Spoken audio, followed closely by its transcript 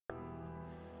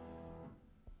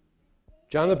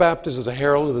John the Baptist is a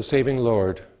herald of the saving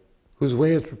Lord, whose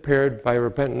way is prepared by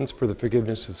repentance for the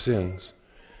forgiveness of sins.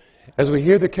 As we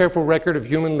hear the careful record of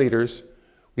human leaders,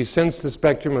 we sense the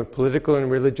spectrum of political and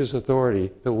religious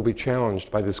authority that will be challenged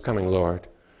by this coming Lord.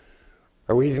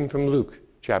 A reading from Luke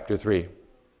chapter 3.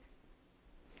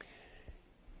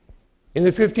 In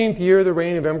the 15th year of the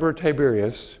reign of Emperor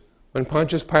Tiberius, when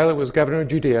Pontius Pilate was governor of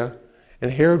Judea, and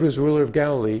Herod was ruler of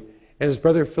Galilee, and his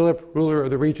brother Philip ruler of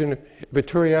the region of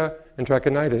Iturea and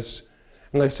Trachonitis,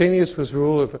 and Lysanias was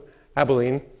ruler of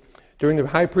Abilene, during the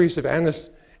high priest of Annas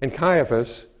and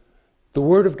Caiaphas, the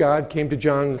word of God came to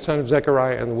John, the son of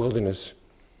Zechariah, in the wilderness.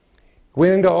 He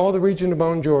went into all the region of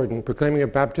Mount Jordan, proclaiming a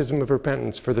baptism of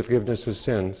repentance for the forgiveness of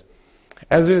sins,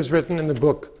 as it is written in the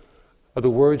book of the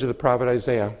words of the prophet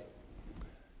Isaiah.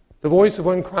 The voice of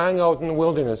one crying out in the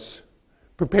wilderness,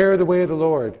 "Prepare the way of the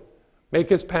Lord, make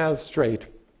his paths straight.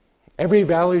 Every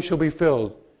valley shall be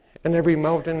filled, and every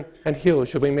mountain and hill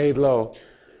shall be made low,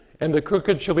 and the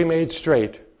crooked shall be made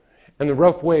straight, and the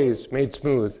rough ways made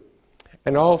smooth,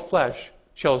 and all flesh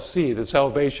shall see the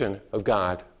salvation of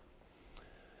God."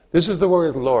 This is the word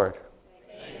of the Lord.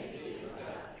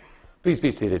 Please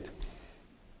be seated.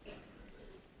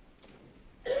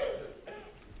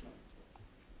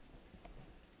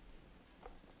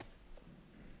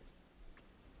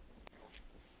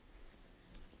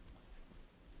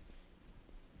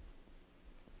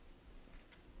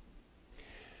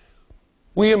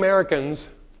 We Americans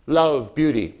love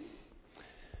beauty.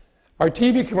 Our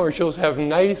TV commercials have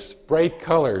nice, bright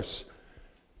colors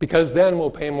because then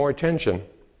we'll pay more attention.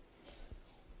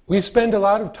 We spend a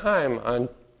lot of time on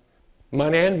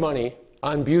money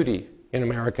on beauty in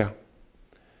America.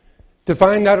 To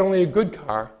find not only a good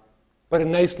car, but a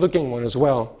nice looking one as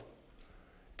well.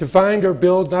 To find or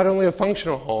build not only a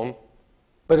functional home,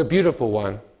 but a beautiful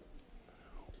one.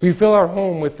 We fill our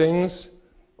home with things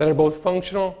that are both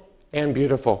functional and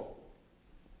beautiful.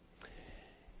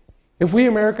 If we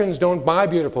Americans don't buy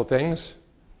beautiful things,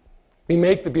 we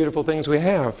make the beautiful things we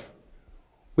have.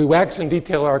 We wax and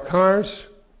detail our cars,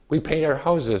 we paint our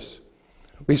houses,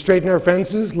 we straighten our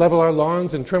fences, level our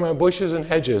lawns, and trim our bushes and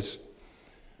hedges.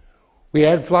 We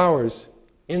add flowers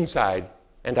inside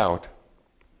and out.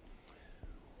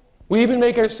 We even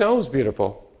make ourselves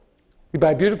beautiful. We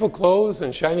buy beautiful clothes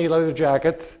and shiny leather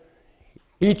jackets.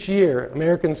 Each year,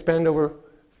 Americans spend over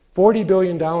 $40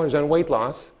 billion on weight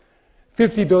loss,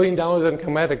 $50 billion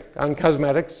on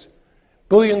cosmetics,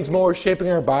 billions more shaping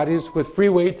our bodies with free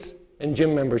weights and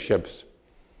gym memberships.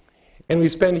 And we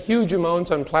spend huge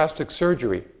amounts on plastic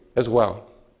surgery as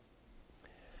well.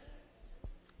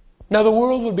 Now, the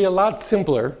world would be a lot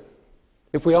simpler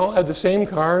if we all had the same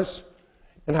cars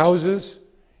and houses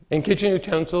and kitchen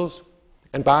utensils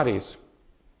and bodies.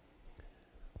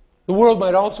 The world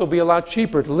might also be a lot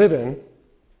cheaper to live in,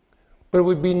 but it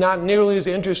would be not nearly as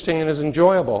interesting and as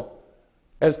enjoyable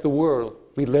as the world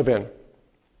we live in,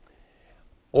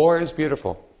 or as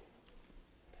beautiful.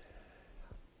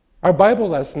 Our Bible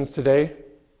lessons today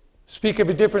speak of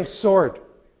a different sort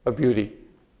of beauty,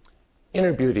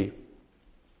 inner beauty.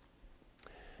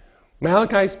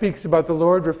 Malachi speaks about the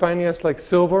Lord refining us like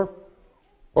silver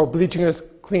or bleaching us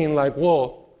clean like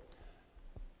wool.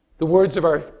 The words of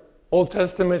our Old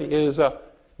Testament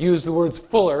use the words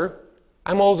fuller.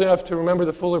 I'm old enough to remember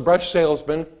the Fuller brush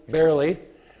salesman, barely.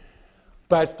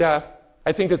 But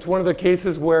I think it's one of the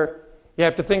cases where you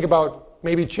have to think about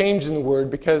maybe changing the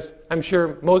word, because I'm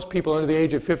sure most people under the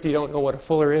age of 50 don't know what a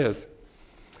fuller is.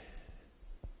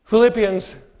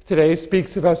 Philippians today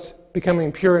speaks of us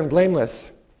becoming pure and blameless.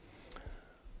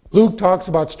 Luke talks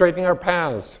about straightening our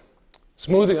paths,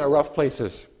 smoothing our rough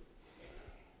places.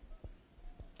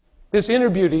 This inner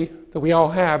beauty that we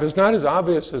all have is not as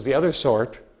obvious as the other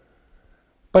sort,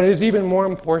 but it is even more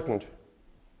important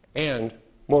and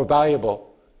more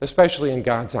valuable, especially in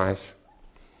God's eyes.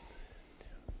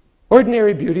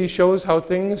 Ordinary beauty shows how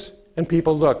things and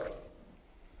people look.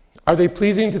 Are they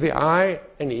pleasing to the eye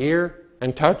and ear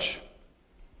and touch?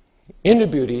 Inner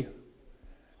beauty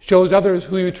shows others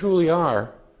who you truly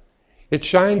are. It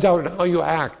shines out in how you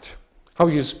act, how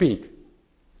you speak,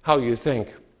 how you think.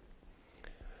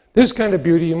 This kind of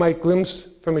beauty you might glimpse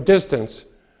from a distance,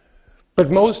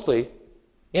 but mostly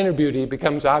inner beauty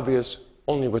becomes obvious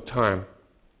only with time.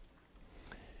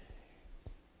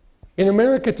 In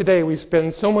America today, we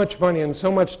spend so much money and so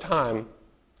much time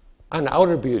on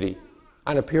outer beauty,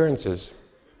 on appearances.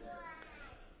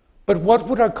 But what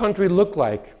would our country look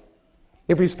like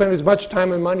if we spent as much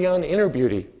time and money on inner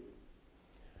beauty?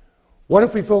 What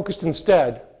if we focused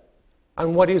instead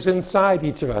on what is inside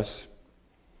each of us?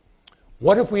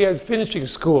 What if we had finishing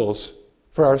schools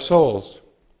for our souls?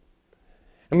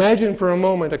 Imagine for a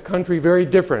moment a country very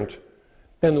different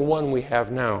than the one we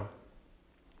have now.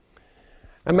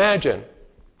 Imagine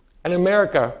an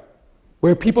America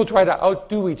where people try to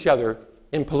outdo each other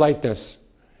in politeness.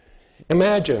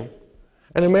 Imagine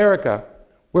an America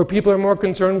where people are more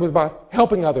concerned about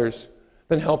helping others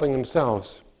than helping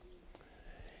themselves.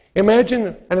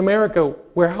 Imagine an America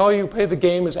where how you play the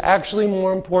game is actually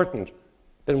more important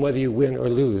than whether you win or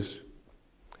lose.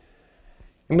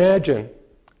 Imagine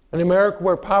an America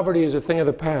where poverty is a thing of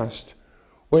the past,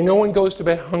 where no one goes to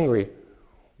bed hungry,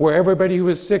 where everybody who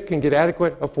is sick can get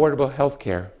adequate, affordable health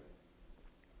care.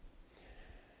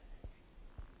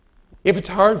 If it's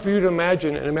hard for you to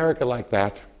imagine an America like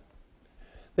that,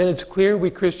 then it's clear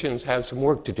we Christians have some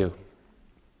work to do.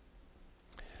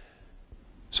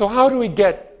 So how do we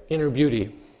get inner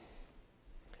beauty?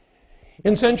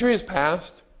 In centuries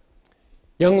past,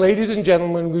 young ladies and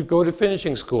gentlemen would go to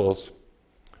finishing schools.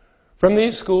 From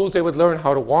these schools, they would learn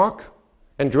how to walk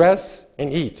and dress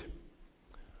and eat.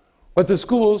 But the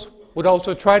schools would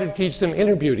also try to teach them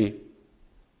inner beauty,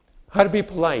 how to be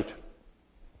polite,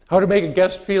 how to make a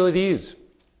guest feel at ease,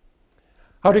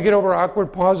 how to get over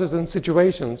awkward pauses in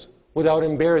situations without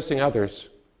embarrassing others.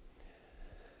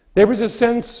 There was a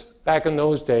sense back in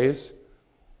those days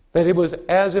that it was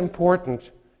as important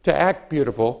to act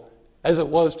beautiful as it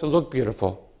was to look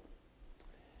beautiful.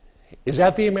 Is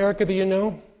that the America that you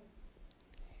know?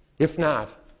 If not,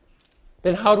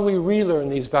 then how do we relearn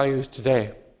these values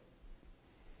today?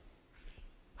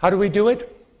 How do we do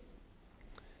it?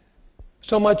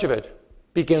 So much of it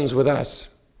begins with us.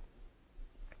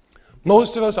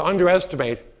 Most of us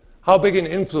underestimate how big an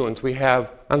influence we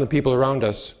have on the people around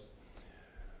us.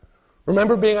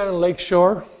 Remember being on a lake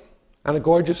shore on a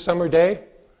gorgeous summer day?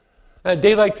 On a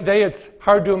day like today, it's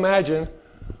hard to imagine,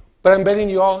 but I'm betting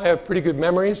you all have pretty good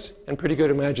memories and pretty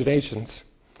good imaginations.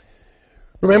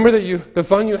 Remember the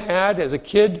fun you had as a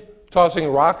kid tossing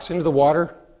rocks into the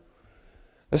water?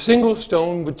 A single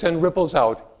stone would send ripples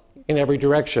out in every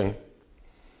direction.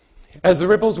 As the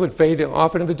ripples would fade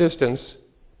off into the distance,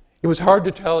 it was hard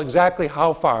to tell exactly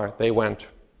how far they went.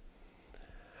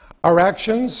 Our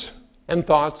actions and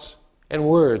thoughts and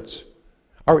words,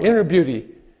 our inner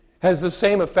beauty, has the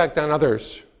same effect on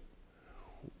others.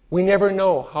 We never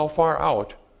know how far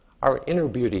out our inner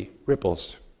beauty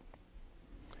ripples.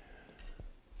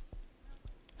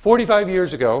 45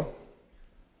 years ago,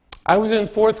 I was in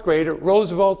 4th grade at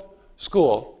Roosevelt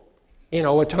School in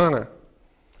Owatonna.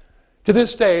 To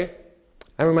this day,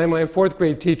 I remember my 4th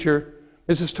grade teacher,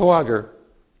 Mrs. Toager.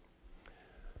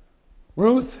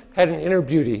 Ruth had an inner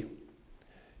beauty.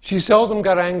 She seldom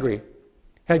got angry,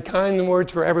 had kind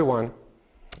words for everyone,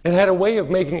 and had a way of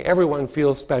making everyone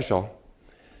feel special.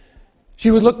 She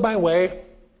would look my way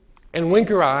and wink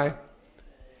her eye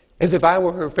as if I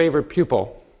were her favorite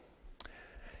pupil.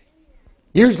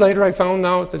 Years later, I found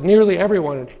out that nearly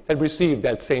everyone had received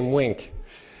that same wink.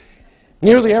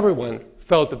 Nearly everyone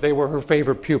felt that they were her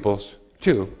favorite pupils,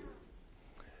 too.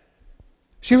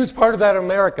 She was part of that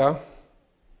America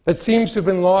that seems to have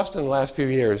been lost in the last few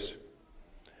years.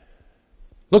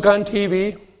 Look on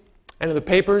TV and in the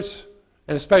papers,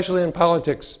 and especially in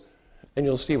politics, and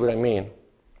you'll see what I mean.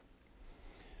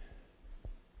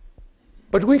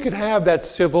 But we could have that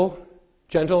civil,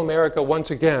 gentle America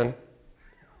once again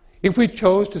if we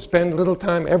chose to spend a little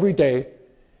time every day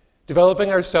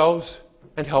developing ourselves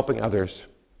and helping others.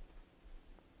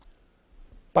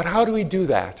 But how do we do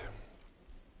that?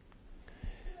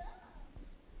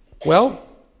 Well,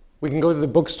 we can go to the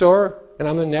bookstore and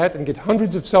on the net and get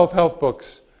hundreds of self-help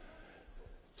books.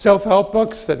 Self-help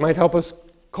books that might help us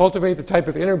cultivate the type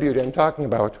of inner beauty I'm talking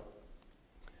about.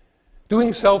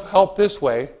 Doing self-help this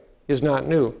way is not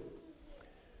new.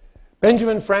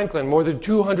 Benjamin Franklin, more than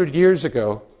 200 years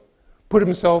ago, put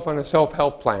himself on a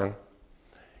self-help plan.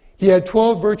 He had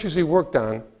 12 virtues he worked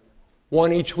on,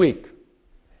 one each week.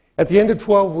 At the end of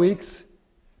 12 weeks,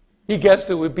 he guessed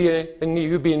he would be a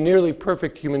nearly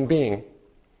perfect human being.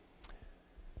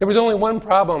 There was only one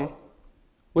problem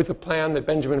with the plan that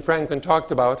Benjamin Franklin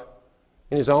talked about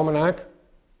in his almanac.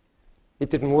 It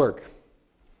didn't work.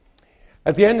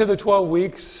 At the end of the 12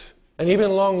 weeks, and even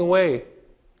along the way,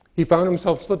 he found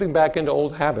himself slipping back into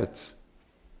old habits.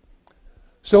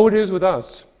 So it is with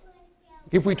us.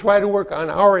 If we try to work on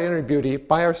our inner beauty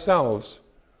by ourselves,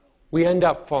 we end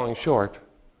up falling short.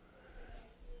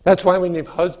 That's why we need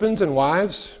husbands and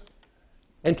wives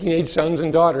and teenage sons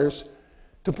and daughters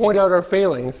to point out our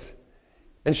failings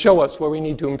and show us where we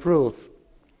need to improve.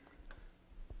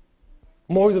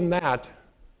 More than that,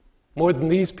 more than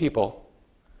these people,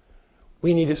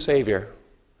 we need a Savior.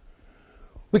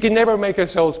 We can never make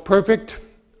ourselves perfect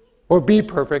or be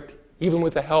perfect, even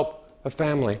with the help a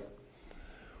family.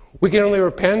 We can only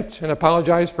repent and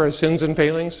apologize for our sins and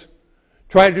failings,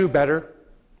 try to do better,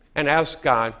 and ask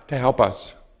God to help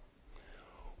us.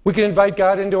 We can invite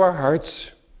God into our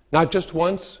hearts, not just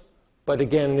once, but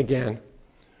again and again.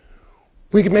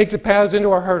 We can make the paths into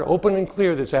our heart open and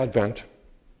clear this Advent.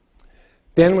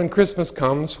 Then when Christmas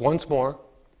comes once more,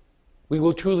 we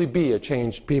will truly be a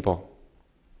changed people.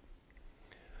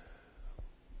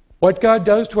 What God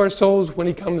does to our souls when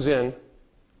He comes in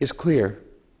is clear.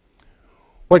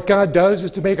 What God does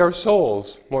is to make our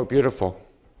souls more beautiful.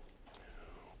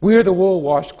 We are the wool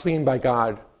washed clean by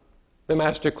God, the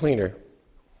master cleaner.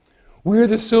 We are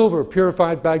the silver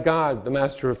purified by God, the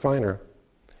master refiner.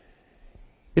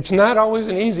 It's not always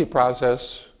an easy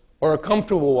process or a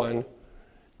comfortable one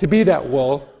to be that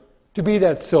wool, to be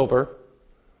that silver,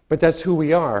 but that's who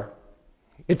we are.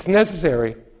 It's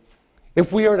necessary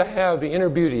if we are to have the inner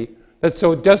beauty that's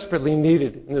so desperately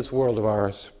needed in this world of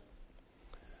ours.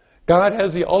 God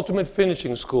has the ultimate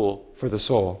finishing school for the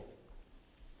soul.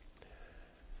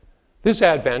 This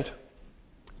Advent,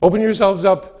 open yourselves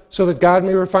up so that God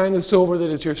may refine the silver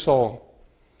that is your soul.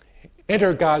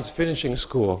 Enter God's finishing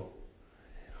school.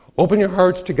 Open your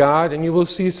hearts to God and you will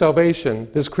see salvation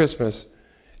this Christmas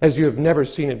as you have never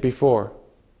seen it before.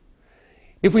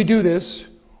 If we do this,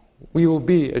 we will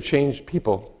be a changed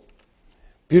people.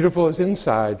 Beautiful as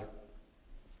inside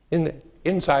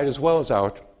as well as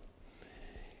out.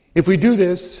 If we do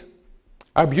this,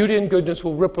 our beauty and goodness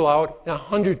will ripple out in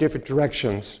 100 different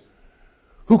directions.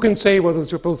 Who can say where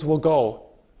those ripples will go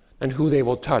and who they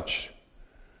will touch?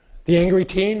 The angry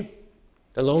teen,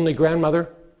 the lonely grandmother,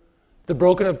 the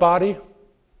broken of body,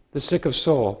 the sick of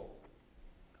soul.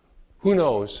 Who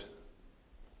knows?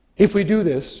 If we do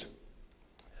this,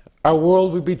 our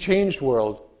world will be a changed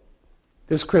world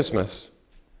this Christmas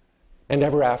and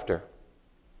ever after.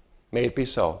 May it be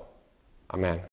so. Amen.